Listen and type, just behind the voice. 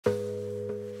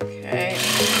Okay.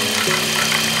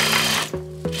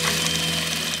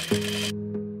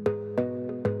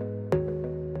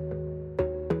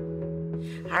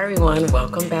 Hi everyone,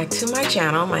 welcome back to my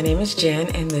channel. My name is Jen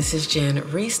and this is Jen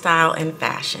Restyle and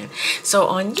Fashion. So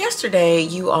on yesterday,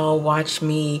 you all watched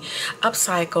me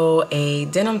upcycle a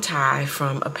denim tie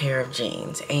from a pair of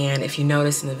jeans. And if you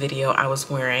notice in the video, I was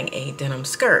wearing a denim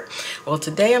skirt. Well,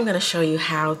 today I'm going to show you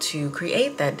how to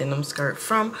create that denim skirt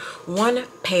from one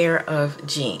pair of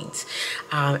jeans.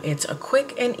 It's a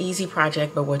quick and easy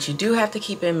project, but what you do have to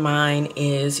keep in mind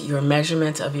is your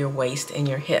measurements of your waist and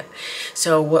your hip.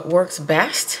 So what works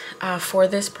best for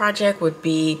this project would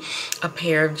be a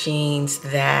pair of jeans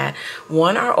that,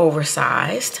 one, are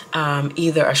oversized,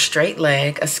 either a straight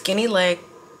leg, a skinny leg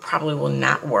probably will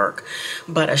not work,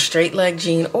 but a straight leg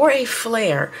jean or a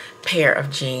flare pair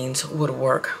of jeans would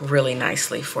work really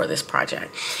nicely for this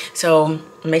project. So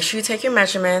make sure you take your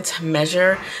measurements,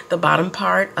 measure the bottom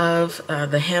part of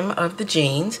the hem of the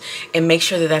jeans, and make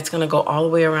sure that that's going to go all the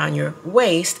way around your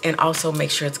waist, and also make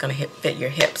sure it's going to fit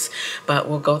your hips. But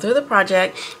we'll go through the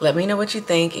project. Let me know what you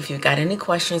think. If you've got any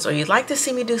questions or you'd like to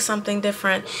see me do something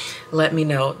different, let me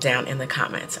know down in the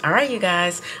comments. All right, you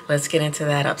guys, let's get into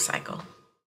that upcycle.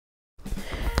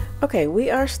 Okay, we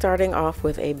are starting off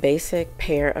with a basic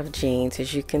pair of jeans.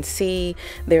 As you can see,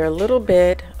 they're a little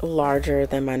bit larger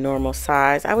than my normal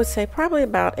size. I would say probably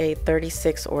about a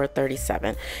 36 or a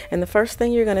 37. And the first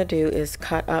thing you're going to do is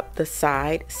cut up the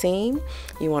side seam.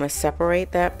 You want to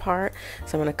separate that part.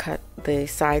 So I'm going to cut the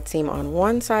side seam on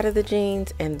one side of the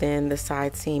jeans and then the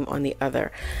side seam on the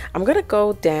other. I'm going to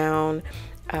go down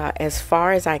as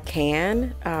far as I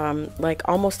can, like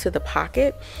almost to the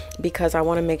pocket, because I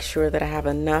want to make sure that I have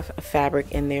enough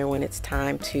fabric in there when it's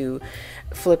time to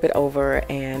flip it over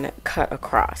and cut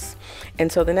across.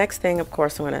 And so the next thing, of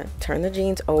course, I'm going to turn the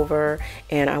jeans over,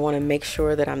 and I want to make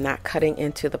sure that I'm not cutting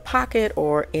into the pocket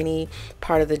or any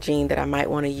part of the jean that I might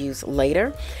want to use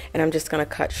later. And I'm just going to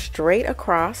cut straight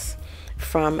across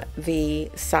from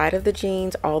the side of the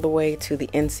jeans all the way to the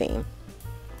inseam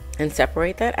and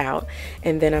separate that out.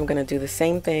 And then I'm going to do the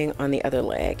same thing on the other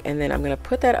leg, and then I'm going to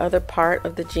put that other part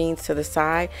of the jeans to the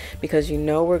side because you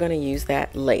know we're going to use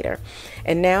that later.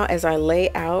 And now as I lay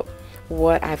out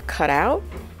what I've cut out,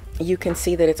 you can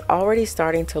see that it's already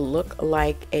starting to look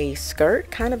like a skirt,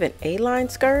 kind of an A-line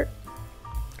skirt.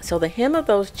 So the hem of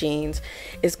those jeans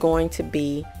is going to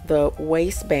be the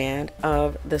waistband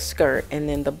of the skirt, and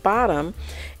then the bottom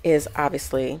is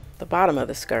obviously the bottom of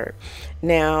the skirt.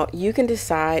 Now you can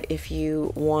decide if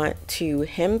you want to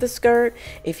hem the skirt,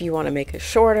 if you want to make it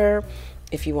shorter,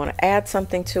 if you want to add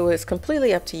something to it. It's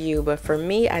completely up to you, but for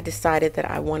me, I decided that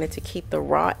I wanted to keep the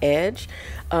raw edge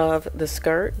of the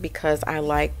skirt because I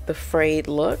like the frayed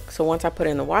look. So once I put it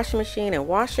in the washing machine and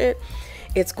wash it,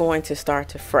 it's going to start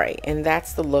to fray, and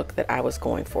that's the look that I was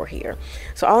going for here.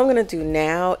 So all I'm going to do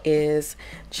now is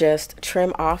just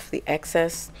trim off the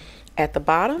excess at the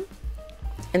bottom,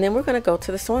 and then we're going to go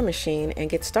to the sewing machine and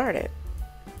get started.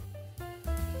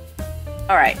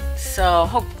 All right, so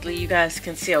hopefully you guys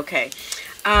can see okay.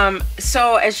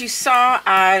 So as you saw,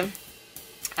 I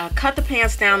cut the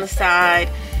pants down the side,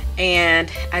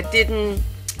 and I didn't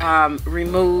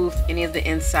remove any of the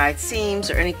inside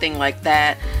seams or anything like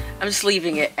that. I'm just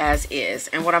leaving it as is.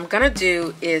 And what I'm gonna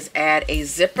do is add a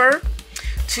zipper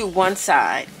to one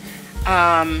side.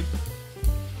 The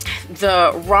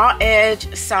raw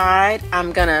edge side,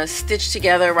 I'm gonna stitch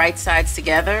together, right sides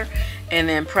together, and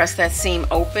then press that seam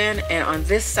open. And on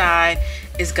this side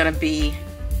is gonna be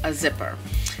a zipper.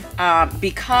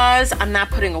 Because I'm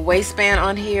not putting a waistband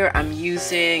on here, I'm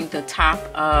using the top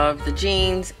of the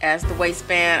jeans as the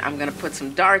waistband. I'm gonna put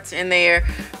some darts in there,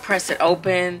 press it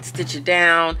open, stitch it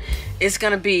down. It's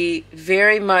gonna be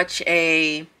very much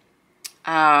a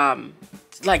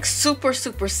like super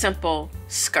simple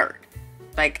skirt.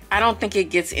 Like, I don't think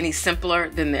it gets any simpler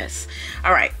than this.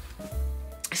 All right,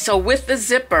 so with the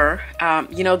zipper,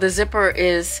 you know, the zipper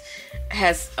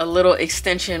has a little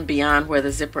extension beyond where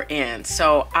the zipper ends.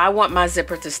 So I want my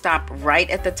zipper to stop right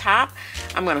at the top.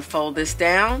 I'm gonna fold this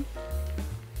down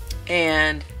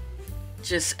and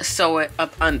just sew it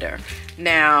up under.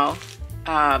 Now,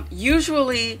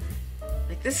 usually,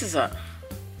 like this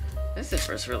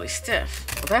zipper is really stiff.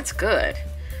 Well, that's good.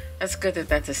 That's good that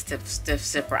that's a stiff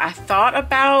zipper. I thought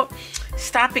about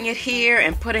stopping it here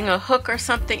and putting a hook or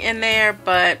something in there,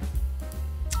 but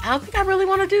I don't think I really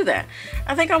want to do that.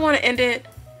 I think I want to end it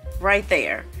right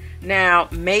there. Now,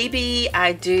 maybe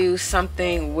I do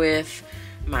something with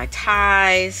my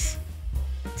ties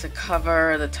to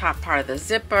cover the top part of the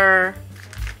zipper.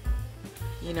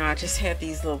 You know, I just had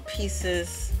these little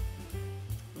pieces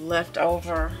left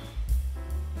over.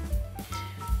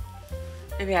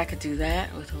 Maybe I could do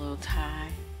that with a little tie.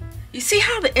 You see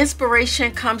how the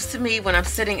inspiration comes to me when I'm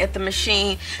sitting at the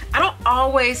machine? I don't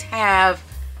always have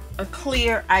a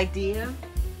clear idea.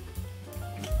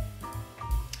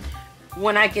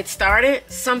 When I get started,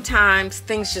 sometimes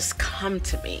things just come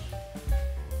to me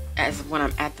as when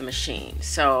I'm at the machine.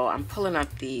 So I'm pulling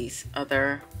up these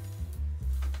other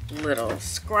little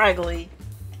scraggly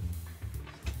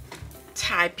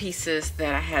tie pieces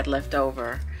that I had left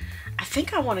over. I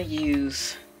think I want to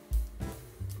use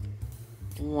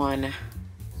one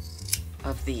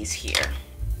of these here.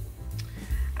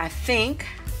 I think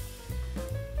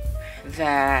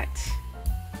that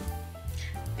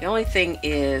the only thing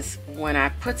is when I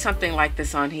put something like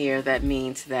this on here, that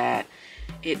means that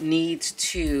it needs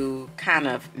to kind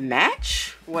of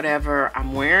match whatever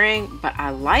I'm wearing, but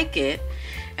I like it.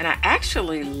 And I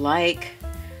actually like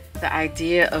the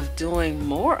idea of doing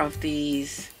more of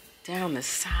these down the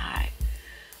side.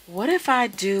 What if I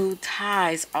do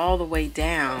ties all the way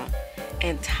down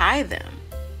and tie them?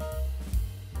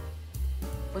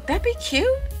 Would that be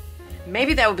cute?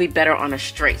 Maybe that would be better on a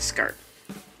straight skirt.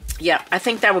 Yeah, I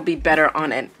think that would be better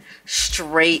on a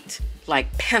straight,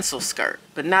 like pencil skirt,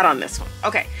 but not on this one.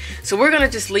 Okay, so we're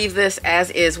gonna just leave this as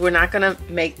is. We're not gonna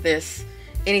make this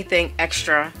anything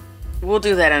extra. We'll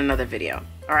do that in another video.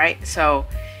 All right, so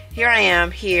here I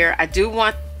am here. I do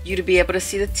want you to be able to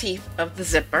see the teeth of the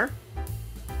zipper.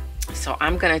 So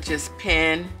I'm gonna just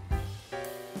pin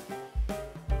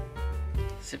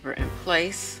zipper in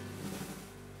place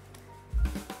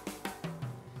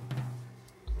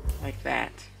like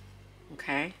that.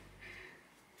 Okay,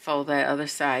 fold that other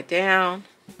side down,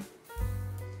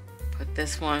 put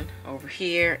this one over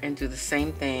here and do the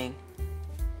same thing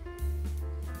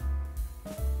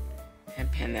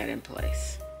and pin that in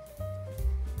place.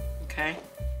 Okay,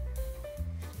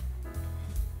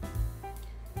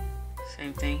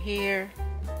 same thing here,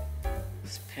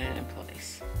 just pin it in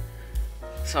place.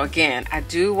 So again, I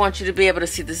do want you to be able to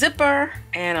see the zipper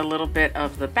and a little bit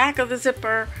of the back of the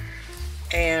zipper.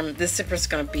 And this zipper is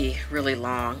going to be really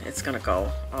long. It's going to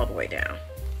go all the way down.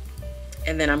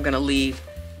 And then I'm going to leave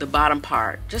the bottom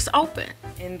part just open.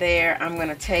 In there, I'm going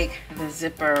to take the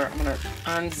zipper, I'm going to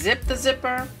unzip the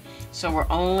zipper. So we're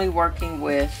only working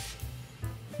with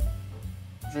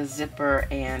the zipper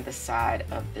and the side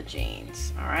of the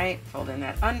jeans. All right, folding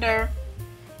that under.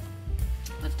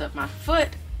 Lift up my foot.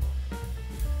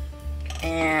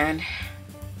 And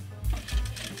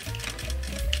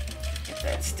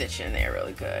that stitch in there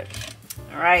really good.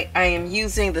 All right, I am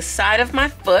using the side of my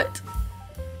foot.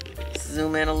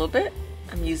 Zoom in a little bit.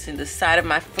 I'm using the side of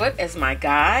my foot as my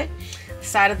guide. The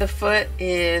side of the foot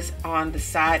is on the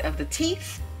side of the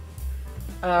teeth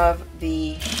of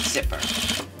the zipper.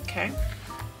 Okay,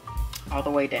 all the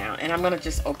way down. And I'm gonna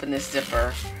just open this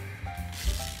zipper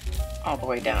all the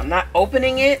way down. I'm not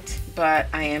opening it, but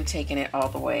I am taking it all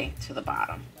the way to the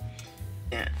bottom.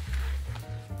 Yeah.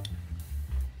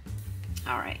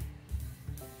 All right,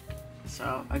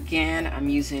 so again, I'm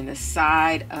using the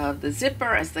side of the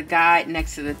zipper as the guide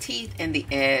next to the teeth and the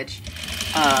edge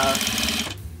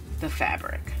of the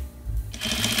fabric.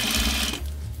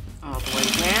 All the way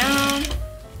down,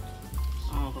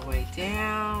 all the way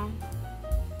down.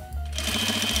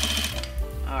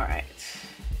 All right.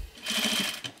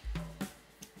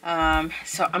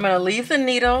 So I'm gonna leave the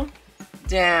needle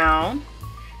down,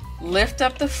 lift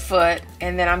up the foot,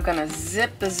 and then I'm gonna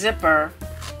zip the zipper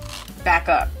back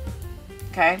up.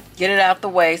 Okay, get it out the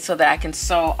way so that I can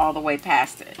sew all the way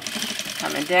past it.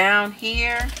 Coming down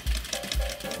here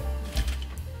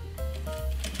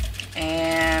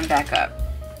and back up.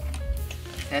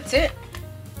 That's it.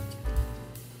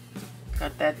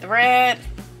 Cut that thread,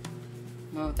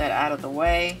 move that out of the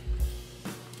way,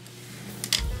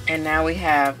 and now we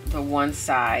have the one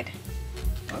side.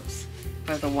 Oops.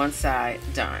 For the one side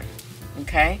done.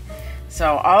 Okay,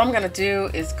 so all I'm gonna do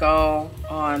is go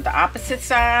on the opposite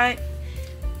side.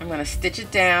 I'm gonna stitch it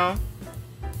down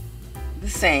the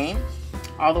same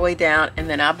all the way down, and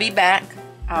then I'll be back.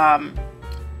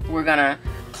 We're gonna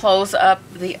close up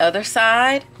the other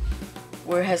side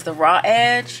where it has the raw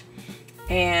edge,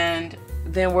 and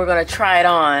then we're gonna try it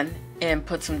on and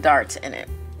put some darts in it.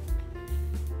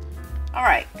 All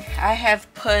right, I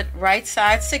have put right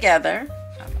sides together.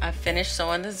 I finished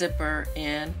sewing the zipper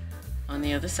in on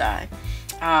the other side.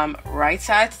 Right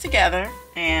sides together,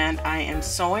 and I am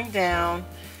sewing down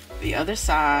the other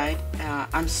side.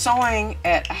 I'm sewing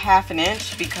at 1/2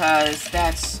 inch because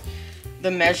that's the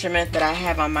measurement that I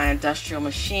have on my industrial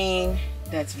machine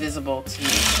that's visible to me.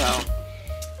 So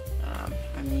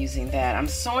I'm using that. I'm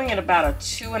sewing at about a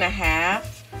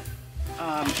 2.5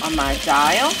 on my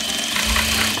dial.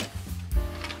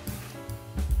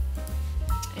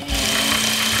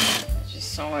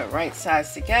 right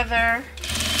sides together.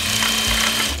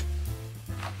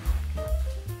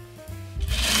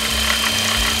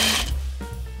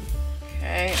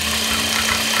 Okay.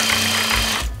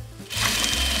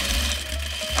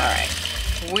 All right.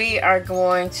 We are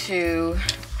going to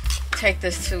take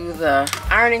this to the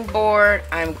ironing board.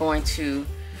 I'm going to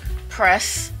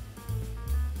press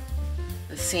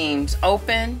the seams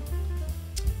open.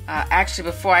 Actually,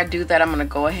 before I do that, I'm going to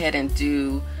go ahead and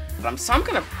do, so I'm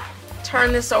going to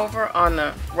turn this over on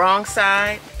the wrong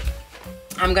side.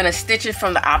 I'm going to stitch it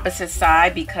from the opposite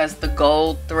side because the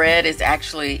gold thread is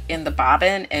actually in the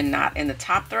bobbin and not in the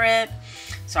top thread.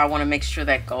 So I want to make sure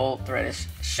that gold thread is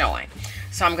showing.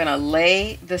 So I'm going to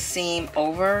lay the seam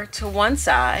over to one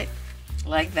side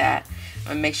like that. I'm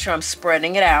going to make sure I'm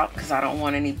spreading it out because I don't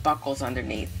want any buckles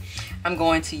underneath. I'm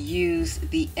going to use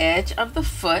the edge of the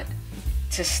foot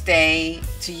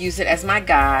to use it as my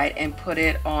guide and put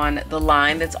it on the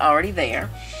line that's already there.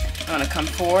 I'm going to come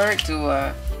forward, do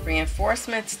a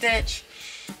reinforcement stitch,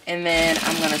 and then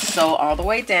I'm going to sew all the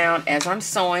way down. As I'm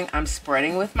sewing, I'm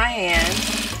spreading with my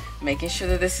hands, making sure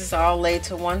that this is all laid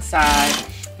to one side,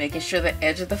 making sure the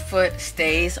edge of the foot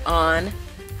stays on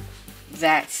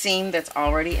that seam that's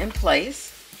already in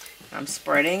place. I'm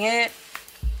spreading it,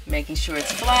 making sure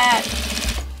it's flat,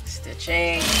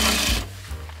 stitching,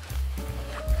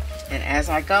 and as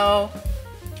I go,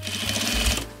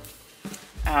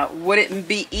 would it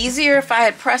be easier if I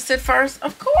had pressed it first?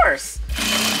 Of course.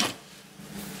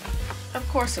 Of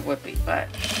course it would be, but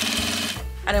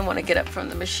I didn't want to get up from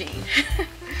the machine.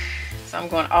 So I'm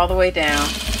going all the way down.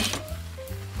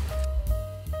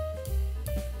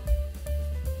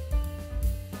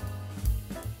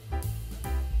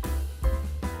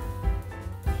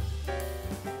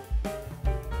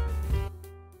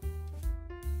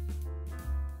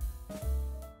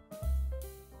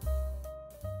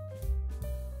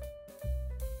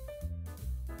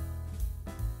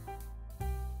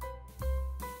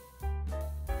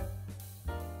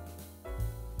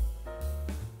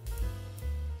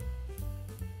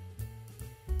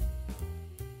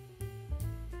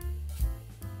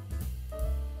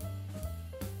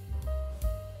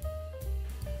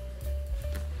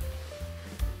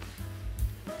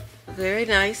 Very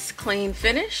nice, clean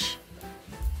finish.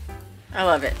 I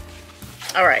love it.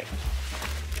 All right,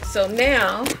 so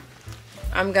now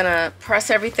I'm gonna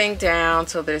press everything down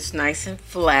so that it's nice and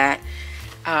flat.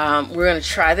 We're gonna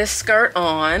try this skirt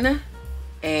on,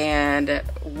 and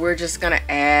we're just gonna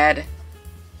add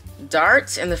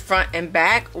darts in the front and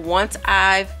back. Once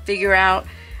I figure out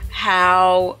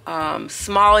how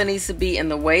small it needs to be in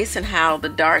the waist and how the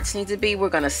darts need to be, we're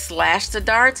going to slash the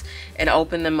darts and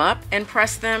open them up and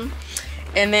press them.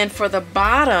 And then for the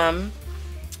bottom,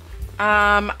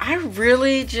 I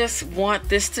really just want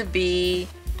this to be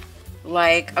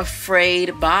like a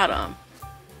frayed bottom.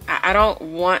 I don't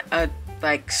want a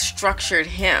like structured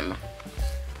hem.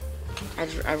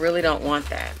 I really don't want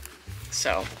that.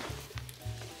 So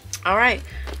all right,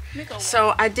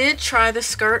 so I did try the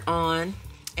skirt on,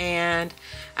 and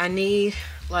I need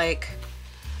like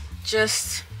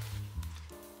just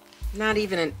not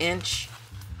even an inch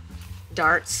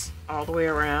darts all the way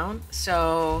around.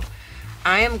 So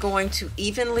I am going to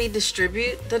evenly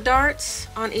distribute the darts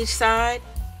on each side,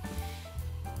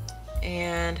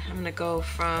 and I'm going to go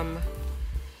from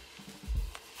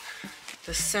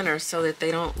the center so that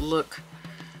they don't look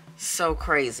so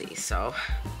crazy. So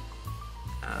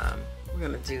we're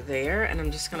going to do there, and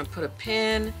I'm just going to put a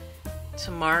pin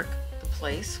to mark the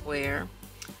place where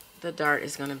the dart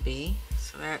is going to be.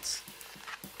 So that's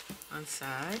one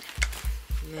side,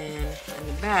 and then in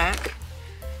the back,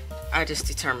 I just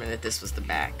determined that this was the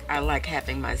back. I like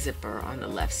having my zipper on the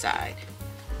left side.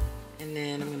 And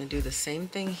then I'm going to do the same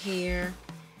thing here,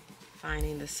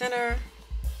 finding the center,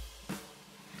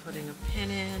 putting a pin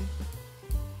in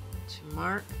to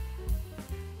mark.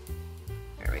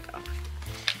 There we go.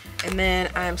 And then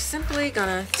I'm simply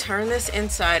gonna turn this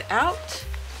inside out.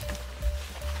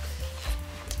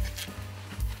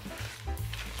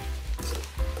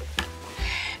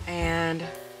 And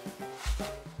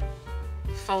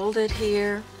fold it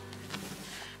here.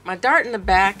 My dart in the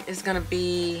back is gonna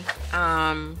be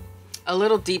a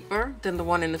little deeper than the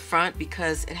one in the front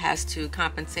because it has to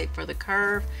compensate for the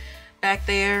curve back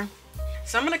there.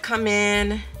 So I'm gonna come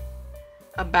in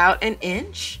about an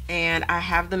inch, and I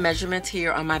have the measurements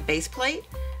here on my base plate,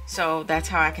 so that's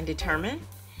how I can determine.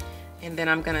 And then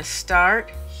I'm gonna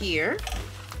start here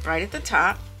right at the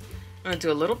top. I'm gonna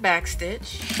do a little back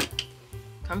stitch,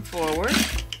 come forward.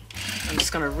 I'm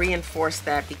just gonna reinforce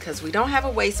that because we don't have a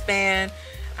waistband,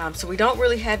 so we don't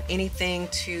really have anything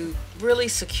to really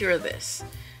secure this.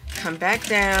 come back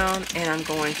down, and I'm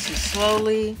going to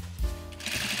slowly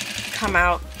come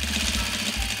out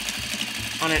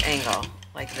on an angle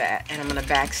like that, and I'm going to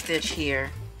back stitch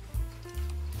here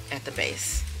at the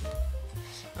base.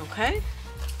 Okay,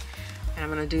 and I'm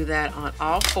going to do that on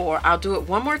all 4. I'll do it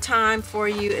one more time for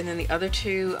you, and then the other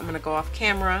 2 I'm going to go off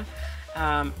camera.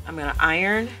 I'm going to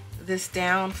iron this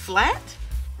down flat,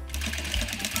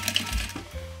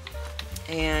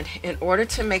 and in order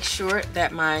to make sure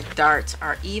that my darts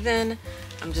are even,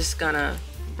 I'm just going to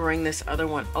bring this other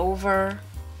one over,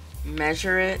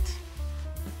 measure it,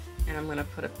 and I'm going to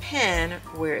put a pin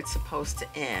where it's supposed to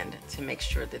end to make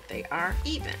sure that they are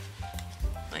even,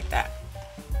 like that.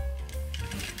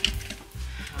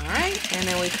 All right, and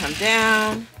then we come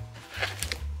down.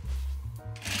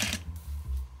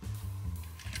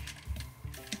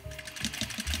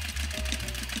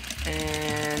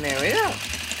 And there we go.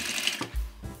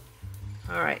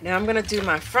 All right, now I'm going to do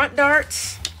my front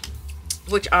darts,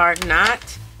 which are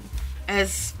not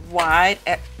as wide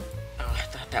at, oh, I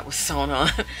thought that was sewn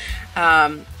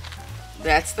on.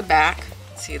 That's the back.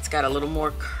 See, it's got a little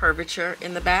more curvature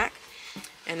in the back.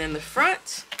 And then the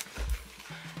front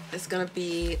is going to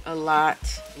be a lot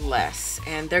less.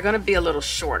 And they're going to be a little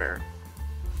shorter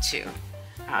too.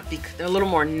 They're a little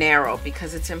more narrow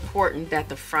because it's important that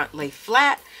the front lay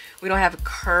flat. We don't have a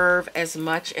curve as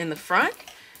much in the front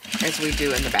as we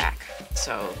do in the back.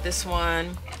 So this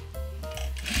one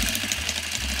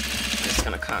is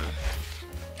going to come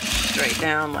straight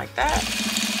down like that.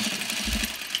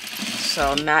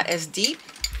 So not as deep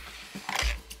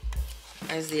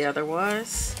as the other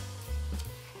was.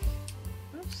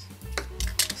 Oops.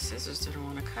 Scissors didn't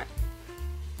want to cut.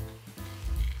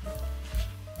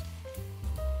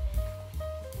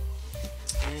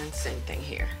 And same thing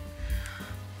here.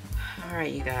 All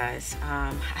right, you guys,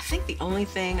 I think the only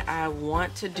thing I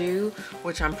want to do,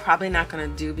 which I'm probably not going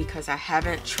to do because I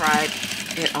haven't tried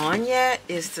it on yet,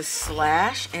 is to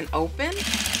slash and open.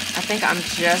 I think I'm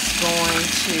just going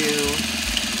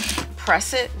to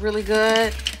press it really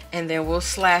good, and then we'll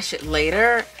slash it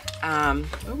later. Oh,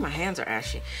 my hands are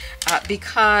ashy.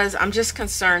 Because I'm just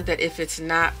concerned that if it's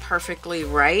not perfectly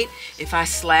right, if I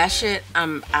slash it,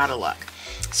 I'm out of luck.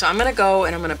 So I'm going to go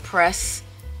and I'm going to press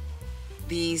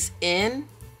these in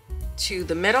to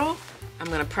the middle. I'm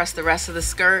going to press the rest of the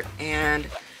skirt, and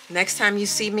next time you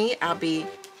see me, I'll be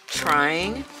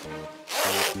trying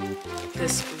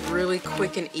this really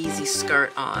quick and easy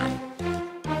skirt on.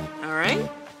 All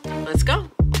right, let's go.